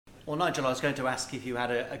Well, Nigel, I was going to ask if you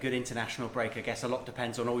had a good international break. I guess a lot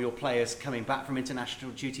depends on all your players coming back from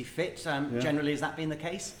international duty fit. Generally, has that been the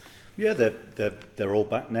case? Yeah, they're all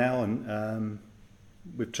back now, and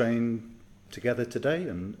we've trained together today,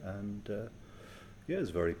 and yeah, it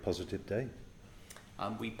was a very positive day.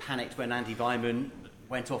 We panicked when Andi Weimann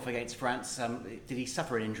went off against France. Did he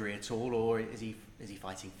suffer an injury at all, or is he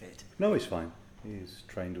fighting fit? No, he's fine. He's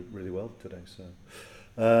trained really well today, so...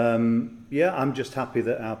 yeah, I'm just happy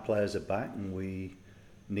that our players are back, and we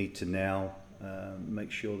need to now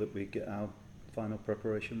make sure that we get our final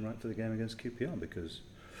preparation right for the game against QPR, because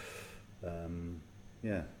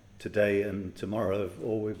yeah, today and tomorrow are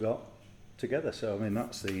all we've got together. So I mean,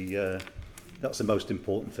 that's the most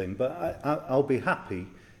important thing. But I'll be happy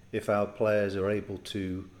if our players are able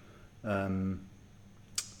to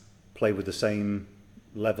play with the same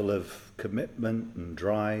level of commitment and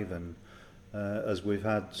drive and as we've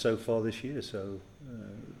had so far this year. So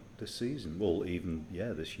this season, well, even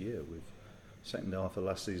this year, second half of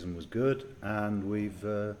last season was good, and we've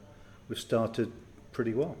started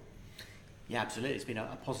pretty well. Yeah, absolutely. It's been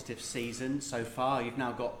a positive season so far. You've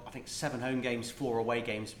now got, I think, 7 home games, 4 away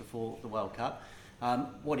games before the World Cup.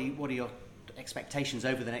 What are your expectations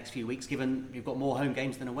over the next few weeks, given you've got more home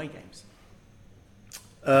games than away games?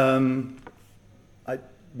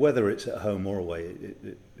 Whether it's at home or away,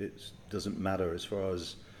 it doesn't matter as far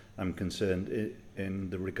as I'm concerned, in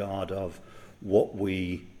the regard of what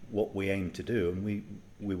we aim to do, and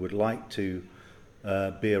we would like to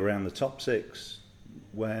be around the top 6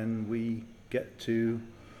 when we get to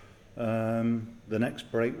the next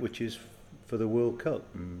break, which is for the World Cup.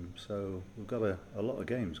 And so we've got a lot of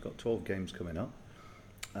games, got 12 games coming up,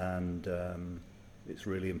 and it's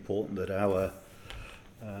really important that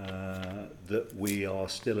that we are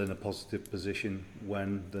still in a positive position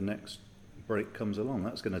when the next break comes along.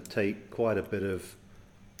 That's going to take quite a bit of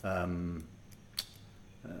a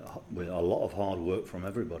lot of hard work from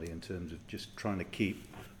everybody in terms of just trying to keep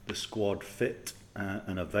the squad fit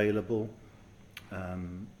and available,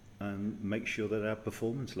 and make sure that our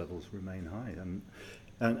performance levels remain high.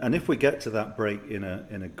 And if we get to that break in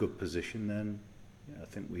a good position, then I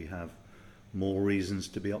think we have more reasons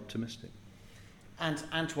to be optimistic. And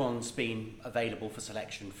Antoine's been available for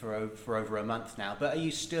selection for over a month now, but are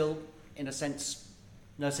you still, in a sense,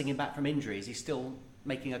 nursing him back from injury? Is he still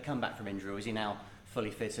making a comeback from injury, or is he now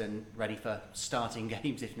fully fit and ready for starting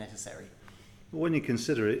games if necessary? When you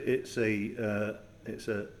consider it, it's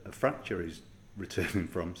a fracture he's returning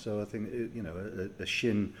from. So I think a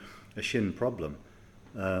shin problem.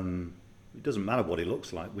 It doesn't matter what he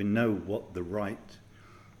looks like. We know what the right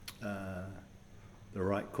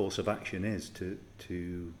course of action is to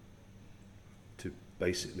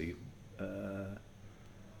basically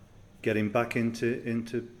get him back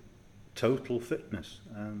into total fitness.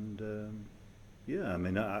 And I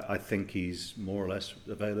mean, I think he's more or less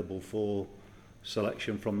available for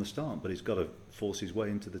selection from the start, but he's got to force his way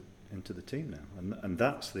into the team now, and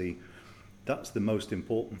that's the most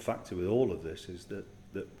important factor with all of this, is that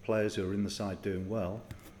players who are in the side doing well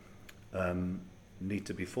need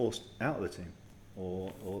to be forced out of the team,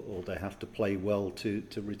 or they have to play well to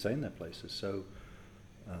retain their places. So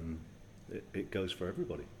it goes for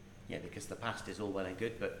everybody. Yeah, because the past is all well and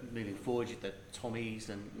good, but moving forward, the Tommies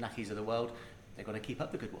and Nackies of the world, they've got to keep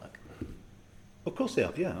up the good work. Of course they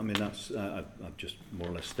have, yeah. I mean, that's I've just more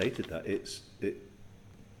or less stated that.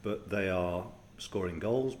 But they are scoring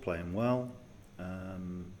goals, playing well,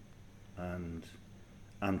 and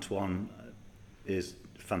Antoine is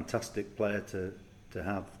a fantastic player to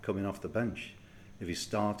have coming off the bench. If he's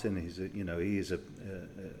starting, he is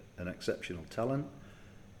an exceptional talent,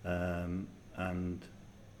 and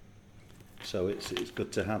so it's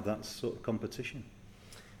good to have that sort of competition.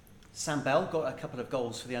 Sam Bell got a couple of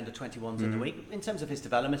goals for the under-21s in the week. In terms of his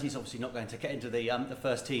development, he's obviously not going to get into the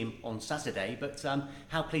first team on Saturday, but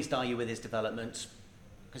how pleased are you with his development?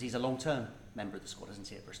 Because he's a long-term member of the squad, isn't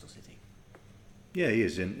he, at Bristol City? Yeah, he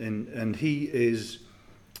is, and he is.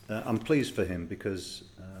 I'm pleased for him, because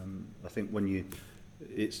I think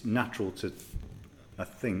it's natural to, I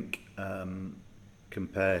think,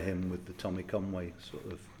 compare him with the Tommy Conway sort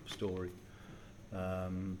of story.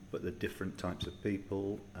 But they're different types of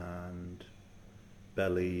people, and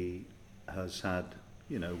Belly has had,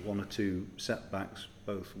 one or two setbacks,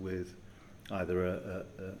 both with either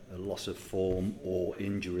a loss of form or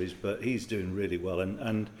injuries, but he's doing really well,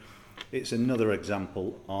 and it's another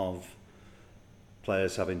example of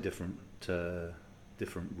players having different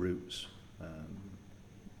routes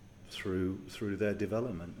through their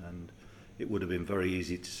development. And it would have been very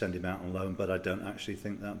easy to send him out on loan, but I don't actually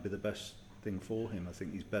think that would be the best thing for him. I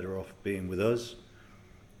think he's better off being with us,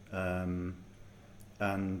 and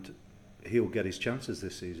he'll get his chances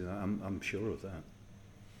this season. I'm sure of that.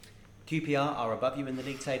 QPR are above you in the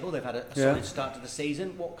league table. They've had a solid start to the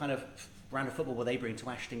season. What kind of round of football will they bring to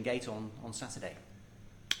Ashton Gate on Saturday?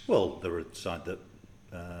 Well, they're a side that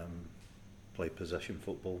play possession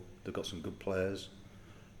football. They've got some good players.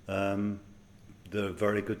 They're a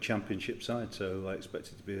very good championship side, so I expect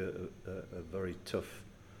it to be a very tough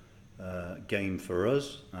game for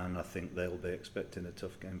us, and I think they'll be expecting a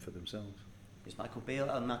tough game for themselves. Is Michael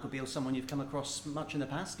Beale someone you've come across much in the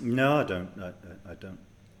past? No, I don't. I don't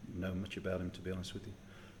know much about him, to be honest with you.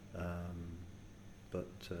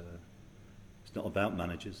 But it's not about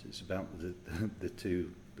managers. It's about the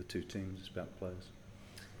two teams. It's about players.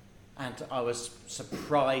 And I was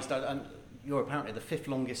surprised. You're apparently the 5th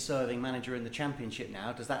longest serving manager in the Championship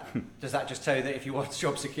now. Does that just tell you that if you want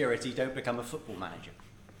job security, don't become a football manager?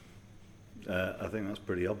 I think that's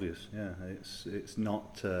pretty obvious. Yeah, it's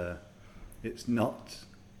not a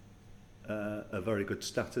very good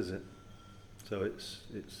stat, is it? So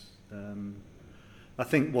I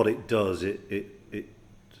think what it does, it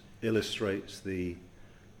illustrates the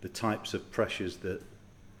types of pressures that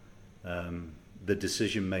the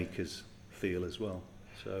decision makers feel as well.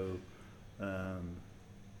 So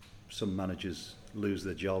some managers lose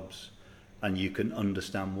their jobs, and you can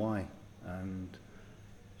understand why. And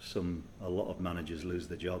a lot of managers lose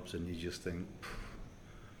their jobs, and you just think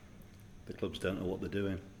the clubs don't know what they're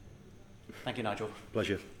doing. Thank you, Nigel.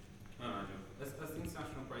 Pleasure. Oh, Nigel. As the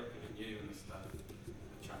international break given you and the staff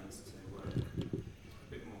a chance to work a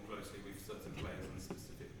bit more closely with certain players on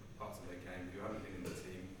specific parts of their game who haven't been in the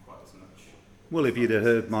team quite as much? Well, if you'd have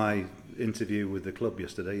heard my interview with the club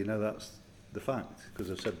yesterday, you know that's the fact,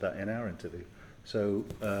 because I've said that in our interview. So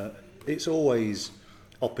it's always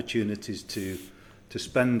opportunities to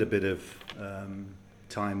spend a bit of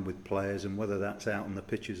time with players, and whether that's out on the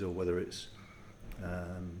pitches or whether it's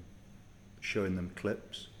showing them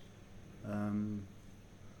clips.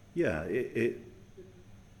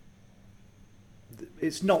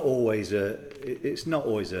 It's not always a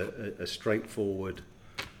straightforward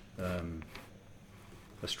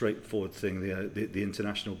thing. The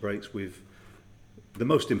international breaks, the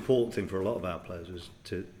most important thing for a lot of our players is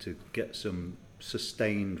to get some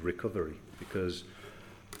sustained recovery, because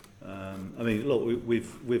look,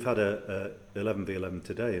 we've had a 11v11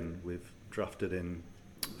 today, and we've drafted in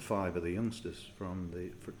 5 of the youngsters from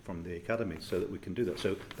the academy, so that we can do that.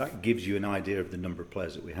 So that gives you an idea of the number of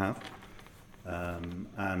players that we have,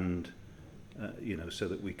 so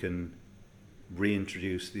that we can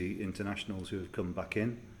reintroduce the internationals who have come back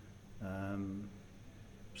in.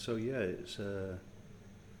 It's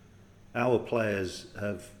our players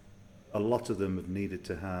a lot of them have needed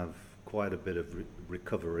to have quite a bit of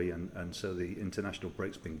recovery, and so the international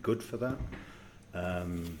break's been good for that.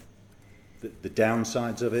 The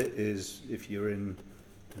downsides of it is if you're in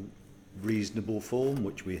reasonable form,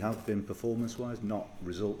 which we have been performance-wise, not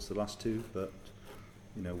results the last 2, but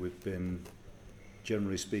we've been,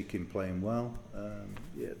 generally speaking, playing well.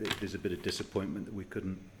 There's a bit of disappointment that we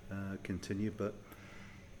couldn't continue, but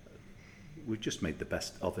we've just made the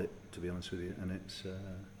best of it, to be honest with you. And it's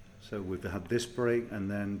so we've had this break, and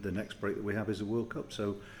then the next break that we have is the World Cup.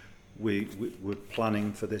 So we're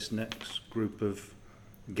planning for this next group of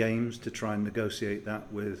games to try and negotiate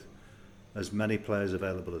that with as many players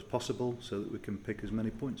available as possible, so that we can pick as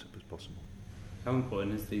many points up as possible. How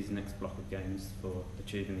important is these next block of games for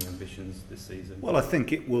achieving the ambitions this season? Well, I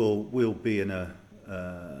think it will be in a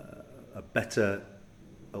better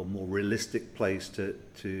or more realistic place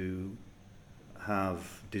to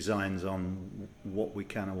have designs on what we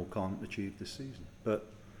can or can't achieve this season. But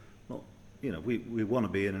we want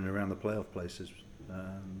to be in and around the playoff places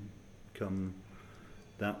come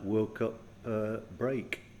that World Cup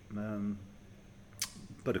break.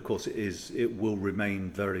 But of course it will remain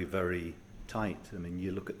very, very tight. I mean,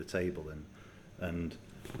 you look at the table and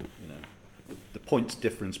the points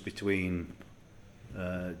difference between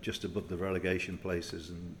just above the relegation places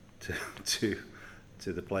and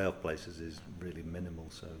to the playoff places is really minimal.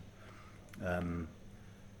 So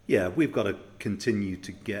we've got to continue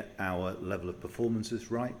to get our level of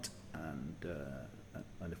performances right,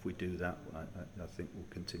 and if we do that, I think we'll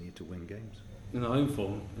continue to win games. And the home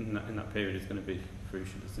form in that period is going to be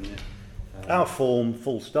crucial, isn't it? Our form,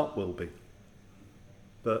 full stop, will be.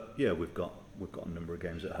 But we've got a number of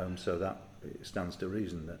games at home, so that it stands to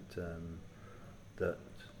reason that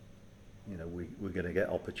we're going to get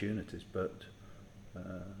opportunities, but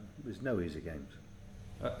there's no easy games.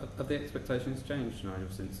 Have the expectations changed, Nigel,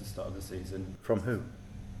 since the start of the season? From who?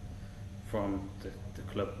 From the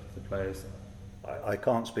club, the players. I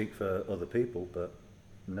can't speak for other people, but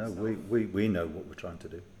No, yourself? we know what we're trying to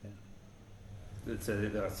do. Yeah. So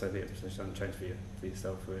the expectation hasn't changed for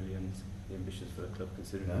yourself really, and the ambitions for the club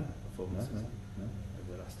considering No, the performances no.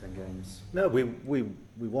 over the last 10 games. No, we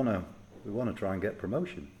want to try and get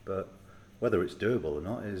promotion, but whether it's doable or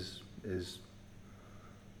not is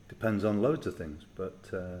depends on loads of things. But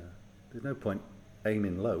there's no point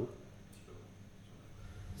aiming low.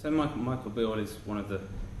 So Michael Beale is one of the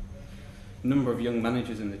number of young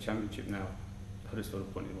managers in the Championship now. Huddersfield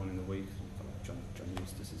appointed one in the week. John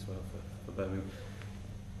Eustace as well for Birmingham.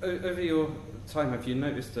 Over your time, have you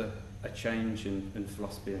noticed a change in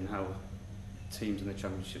philosophy and how teams in the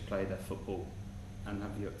Championship play their football? And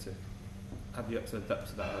have you had to adapt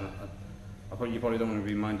to that? You probably don't want to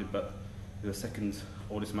be reminded, but you're the second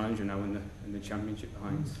oldest manager now in the Championship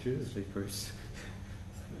behind Steve Bruce.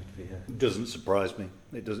 It doesn't surprise me.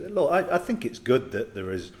 It does. Look, I think it's good that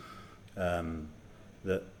there is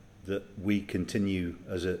that we continue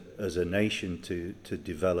as a nation to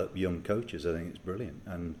develop young coaches. I think it's brilliant,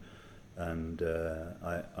 and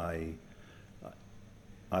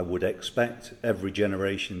I would expect every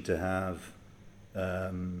generation to have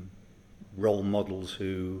role models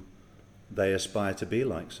who they aspire to be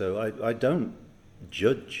like. So I don't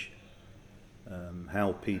judge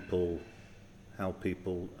how people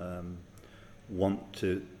want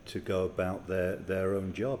to go about their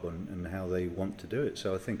own job and how they want to do it.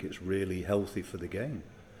 So I think it's really healthy for the game.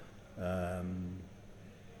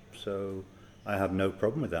 So I have no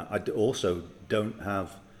problem with that. I also don't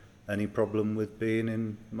have any problem with being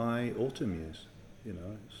in my autumn years. You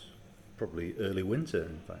know, it's probably early winter.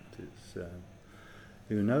 In fact, it's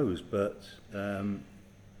who knows. But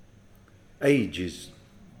age is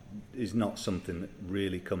not something that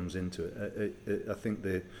really comes into it. I think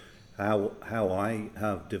how I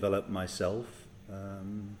have developed myself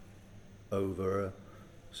over a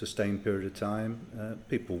sustained period of time.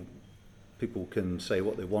 People can say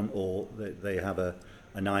what they want, or they have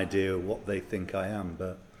an idea of what they think I am,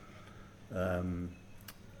 but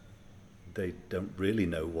they don't really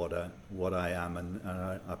know what I am, and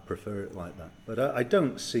I prefer it like that. But I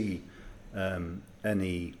don't see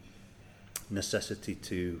any necessity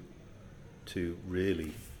to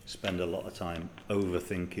really spend a lot of time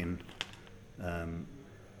overthinking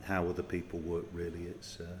how other people work. Really,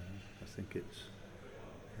 I think it's.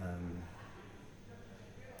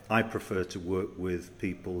 I prefer to work with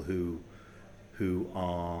people who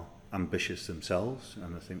are ambitious themselves,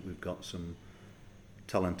 and I think we've got some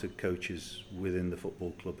talented coaches within the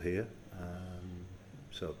football club here.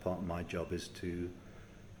 So part of my job is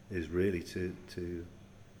really to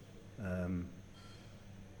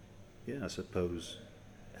I suppose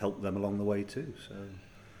help them along the way too. So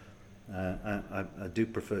I do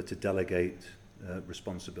prefer to delegate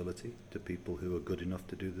responsibility to people who are good enough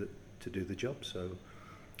to do the job. So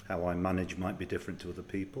how I manage might be different to other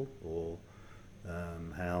people, or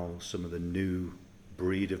how some of the new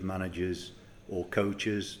breed of managers or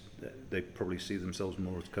coaches, they probably see themselves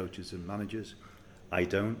more as coaches than managers. I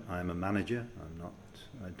don't. I'm a manager.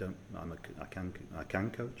 I can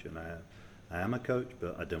coach, and I am a coach,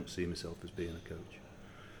 but I don't see myself as being a coach.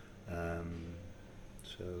 I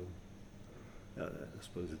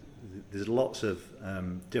suppose there's lots of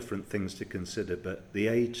different things to consider, but the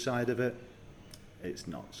age side of it, it's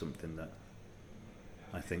not something that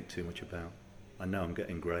I think too much about. I know I'm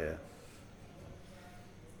getting greyer.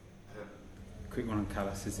 Quick one on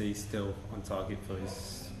Callas. Is he still on target for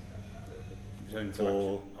his return to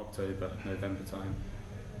Or October, November time?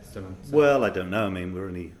 Still on. Well, I don't know. I mean, we're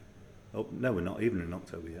only. Oh, no, we're not even in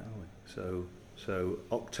October yet, are we? So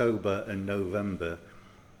October and November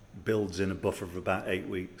builds in a buffer of about 8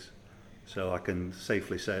 weeks. So I can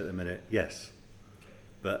safely say at the minute, yes.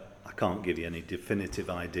 But I can't give you any definitive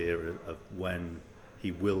idea of when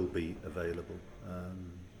he will be available.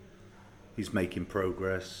 He's making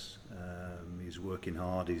progress. He's working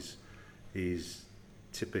hard. He's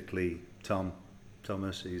typically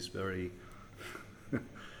Thomas. He's very.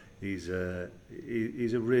 he's a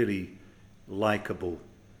really likable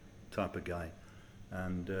type of guy,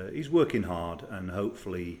 and he's working hard, and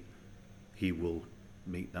hopefully he will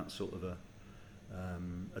meet that sort of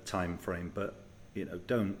a time frame. But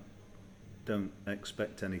don't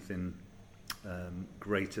expect anything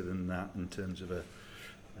greater than that in terms of a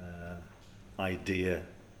idea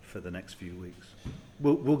for the next few weeks.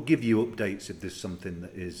 We'll give you updates if there's something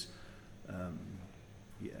that is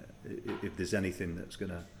if there's anything that's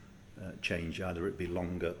going to change, either it be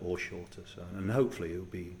longer or shorter. So, and hopefully it'll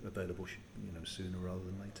be available sooner rather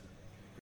than later.